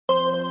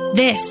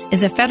This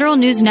is a Federal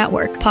News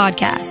Network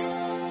podcast.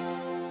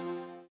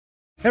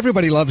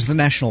 Everybody loves the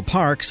national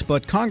parks,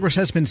 but Congress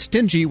has been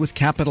stingy with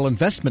capital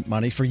investment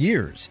money for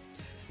years.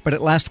 But it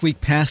last week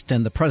passed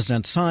and the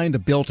president signed a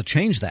bill to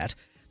change that.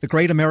 The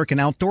Great American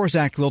Outdoors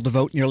Act will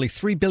devote nearly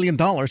 $3 billion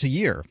a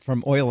year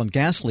from oil and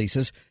gas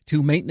leases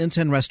to maintenance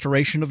and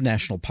restoration of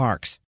national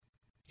parks.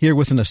 Here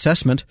with an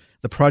assessment,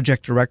 the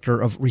project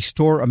director of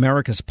Restore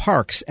America's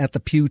Parks at the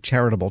Pew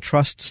Charitable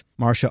Trusts,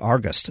 Marcia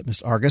Argust.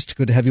 Ms. Argust,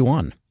 good to have you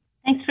on.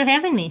 Thanks for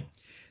having me.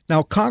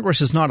 Now,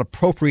 Congress is not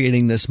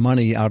appropriating this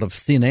money out of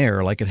thin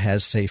air like it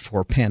has, say,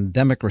 for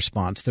pandemic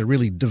response. They're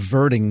really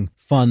diverting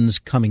funds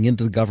coming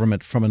into the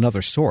government from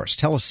another source.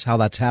 Tell us how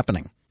that's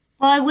happening.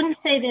 Well, I wouldn't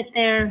say that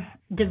they're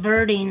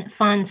diverting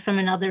funds from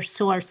another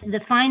source.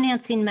 The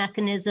financing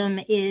mechanism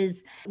is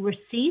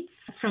receipts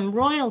from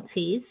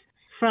royalties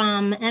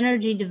from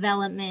energy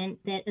development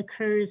that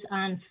occurs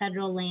on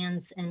federal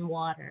lands and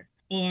water.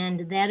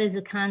 And that is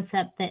a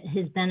concept that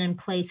has been in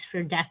place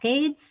for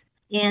decades.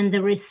 And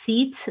the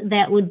receipts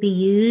that would be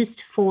used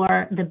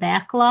for the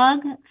backlog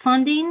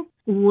funding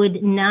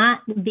would not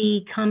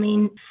be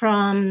coming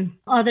from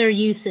other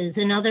uses.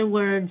 In other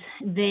words,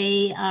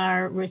 they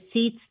are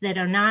receipts that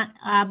are not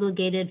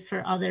obligated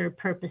for other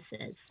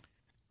purposes.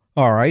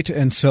 All right.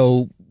 And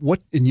so what,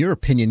 in your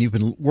opinion, you've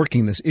been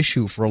working this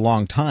issue for a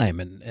long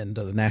time, and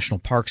the National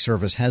Park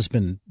Service has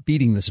been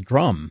beating this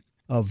drum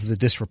of the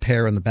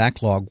disrepair and the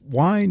backlog.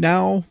 Why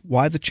now?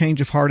 Why the change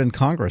of heart in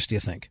Congress, do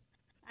you think?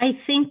 I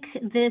think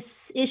this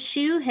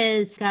issue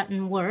has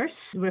gotten worse.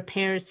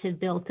 Repairs have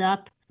built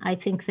up. I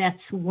think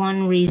that's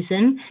one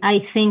reason. I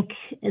think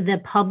the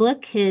public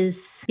has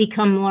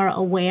become more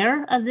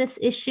aware of this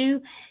issue,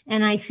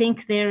 and I think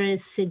there is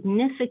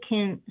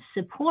significant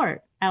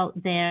support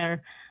out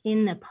there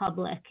in the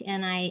public,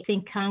 and I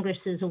think Congress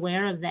is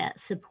aware of that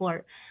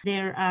support.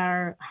 There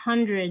are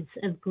hundreds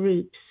of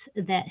groups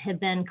that have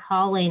been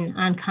calling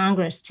on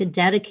Congress to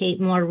dedicate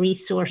more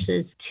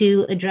resources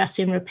to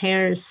addressing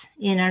repairs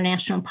in our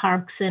national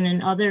parks and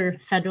in other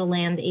federal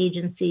land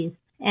agencies.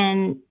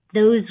 And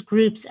those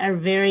groups are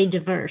very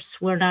diverse.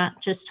 We're not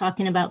just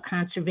talking about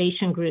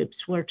conservation groups.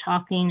 We're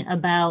talking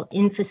about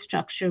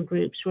infrastructure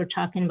groups. We're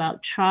talking about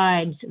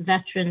tribes,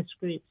 veterans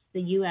groups,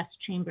 the U.S.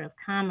 Chamber of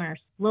Commerce,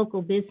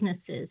 local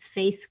businesses,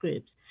 faith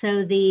groups.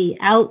 So the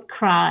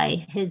outcry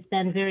has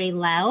been very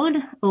loud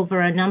over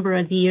a number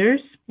of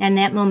years, and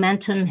that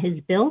momentum has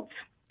built,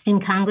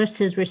 and Congress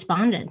has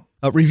responded.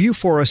 Review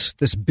for us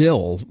this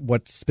bill.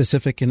 What's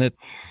specific in it?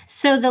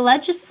 So the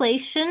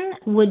legislation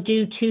would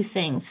do two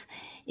things.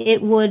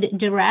 It would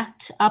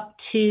direct up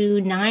to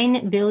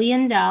 $9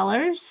 billion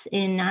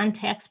in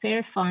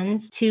non-taxpayer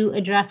funds to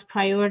address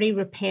priority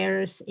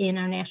repairs in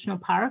our national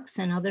parks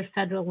and other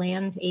federal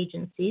land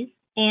agencies.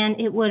 And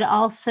it would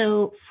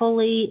also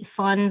fully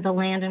fund the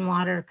Land and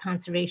Water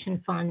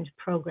Conservation Fund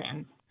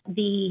programs.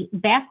 The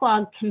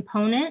backlog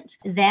component,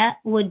 that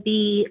would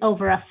be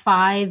over a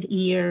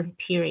 5-year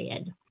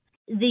period.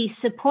 The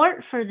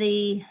support for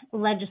the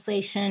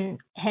legislation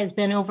has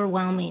been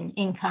overwhelming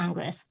in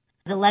Congress.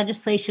 The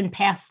legislation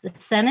passed the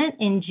Senate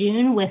in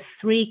June with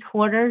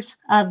 3/4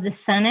 of the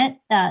Senate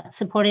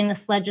supporting this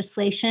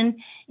legislation,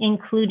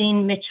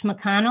 including Mitch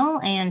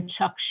McConnell and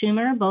Chuck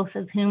Schumer, both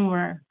of whom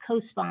were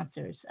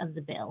co-sponsors of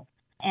the bill.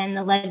 And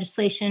the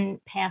legislation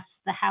passed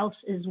the House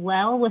as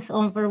well with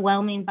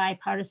overwhelming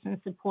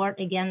bipartisan support.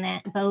 Again,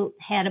 that vote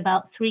had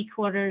about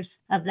 3/4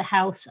 of the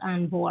House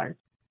on board.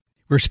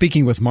 We're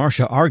speaking with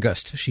Marcia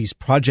Argust. She's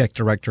project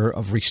director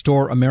of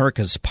Restore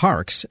America's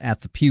Parks at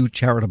the Pew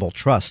Charitable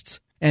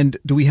Trusts. And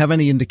do we have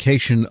any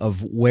indication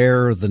of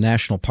where the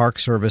National Park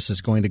Service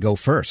is going to go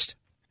first?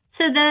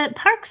 So the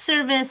Park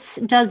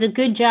Service does a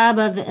good job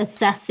of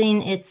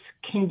assessing its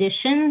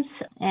conditions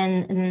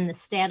and the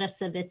status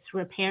of its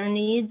repair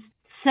needs.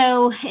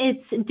 So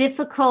it's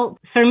difficult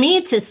for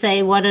me to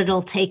say what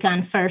it'll take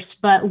on first,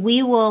 but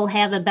we will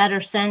have a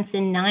better sense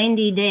in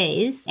 90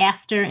 days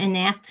after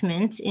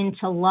enactment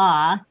into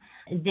law.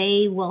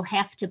 They will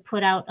have to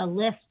put out a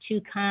list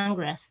to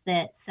Congress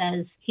that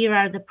says, here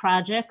are the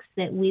projects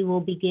that we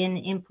will begin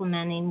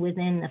implementing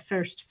within the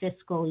first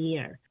fiscal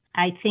year.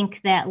 I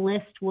think that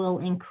list will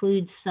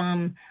include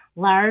some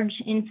large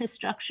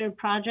infrastructure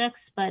projects,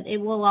 but it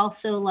will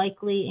also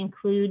likely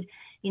include,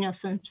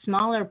 some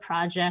smaller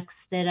projects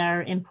that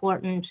are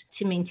important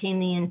to maintain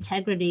the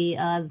integrity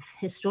of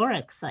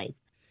historic sites.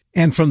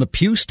 And from the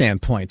Pew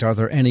standpoint, are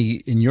there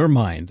any in your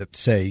mind that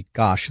say,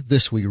 gosh,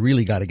 this we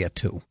really got to get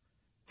to?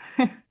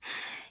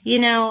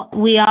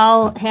 We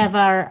all have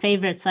our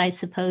favorites, I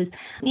suppose.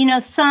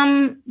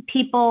 Some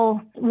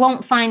people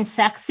won't find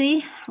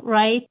sexy,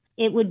 right?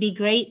 It would be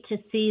great to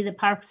see the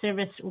Park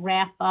Service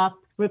wrap up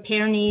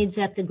repair needs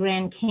at the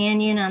Grand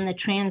Canyon on the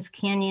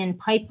Trans-Canyon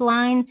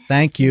Pipeline.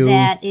 Thank you.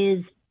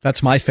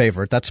 That's my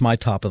favorite. That's my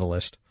top of the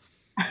list.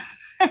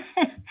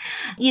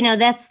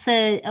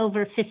 That's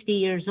over 50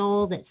 years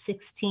old. It's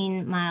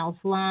 16 miles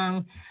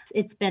long.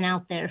 It's been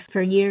out there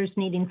for years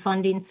needing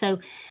funding. So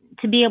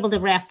to be able to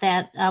wrap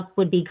that up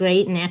would be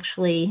great and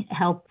actually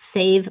help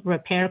save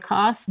repair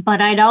costs.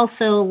 But I'd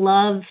also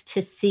love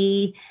to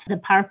see the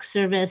Park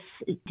Service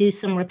do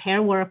some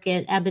repair work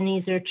at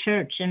Ebenezer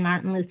Church and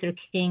Martin Luther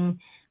King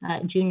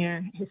Jr.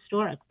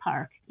 Historic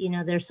Park.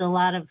 There's a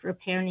lot of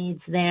repair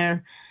needs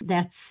there.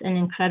 That's an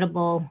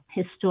incredible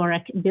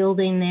historic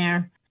building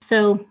there.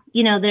 So,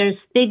 there's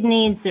big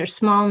needs, there's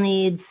small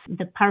needs.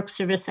 The Park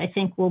Service, I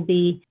think, will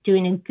be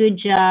doing a good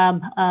job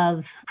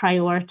of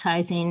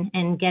prioritizing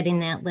and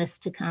getting that list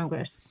to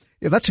Congress.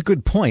 Yeah, that's a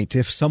good point.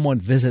 If someone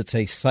visits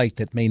a site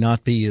that may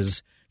not be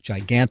as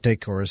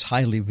gigantic or as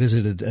highly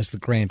visited as the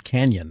Grand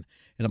Canyon,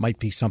 and it might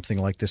be something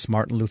like this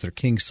Martin Luther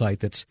King site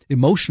that's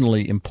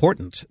emotionally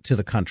important to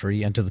the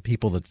country and to the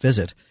people that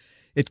visit,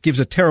 it gives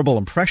a terrible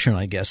impression,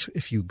 I guess,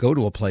 if you go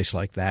to a place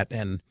like that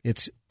and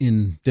it's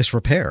in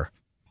disrepair.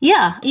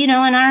 Yeah,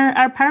 and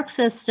our park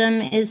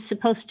system is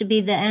supposed to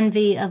be the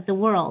envy of the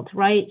world,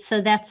 right?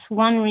 So that's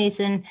one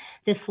reason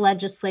this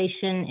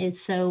legislation is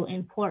so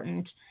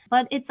important.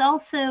 But it's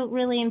also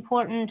really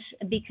important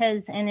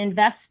because an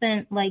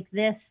investment like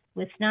this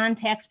with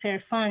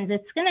non-taxpayer funds,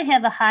 it's going to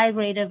have a high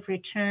rate of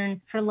return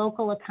for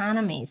local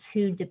economies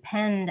who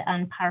depend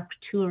on park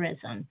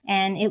tourism.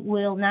 And it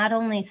will not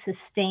only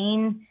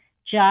sustain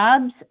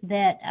jobs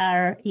that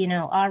are,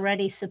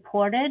 already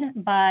supported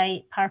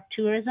by park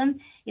tourism,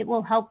 it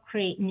will help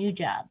create new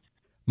jobs.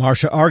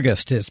 Marcia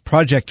Argust is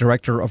Project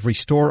Director of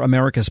Restore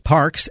America's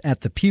Parks at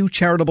the Pew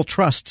Charitable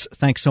Trusts.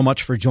 Thanks so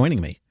much for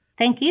joining me.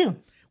 Thank you.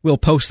 We'll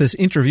post this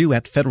interview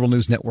at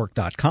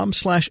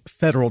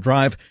federalnewsnetwork.com/Federal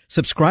Drive.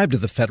 Subscribe to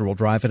the Federal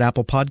Drive at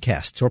Apple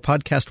Podcasts or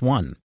Podcast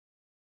One.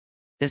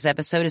 This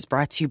episode is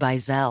brought to you by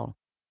Zelle.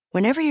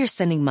 Whenever you're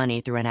sending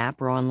money through an app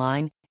or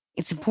online,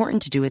 it's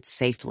important to do it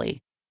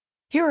safely.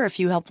 Here are a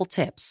few helpful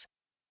tips.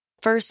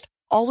 First,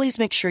 always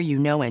make sure you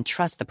know and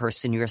trust the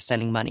person you are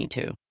sending money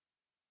to.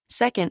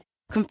 Second,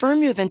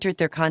 confirm you have entered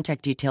their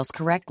contact details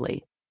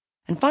correctly.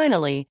 And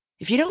finally,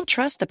 if you don't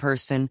trust the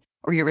person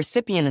or your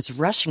recipient is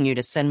rushing you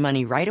to send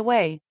money right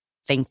away,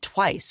 think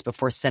twice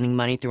before sending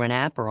money through an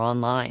app or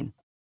online.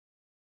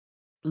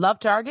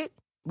 Love Target?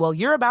 Well,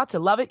 you're about to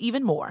love it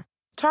even more.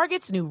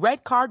 Target's new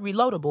Red Card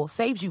Reloadable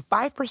saves you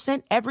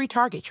 5% every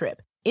Target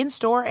trip,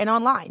 in-store and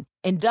online,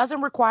 and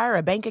doesn't require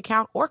a bank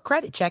account or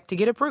credit check to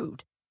get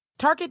approved.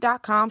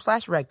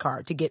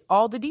 Target.com/redcard to get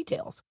all the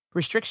details.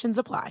 Restrictions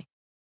apply.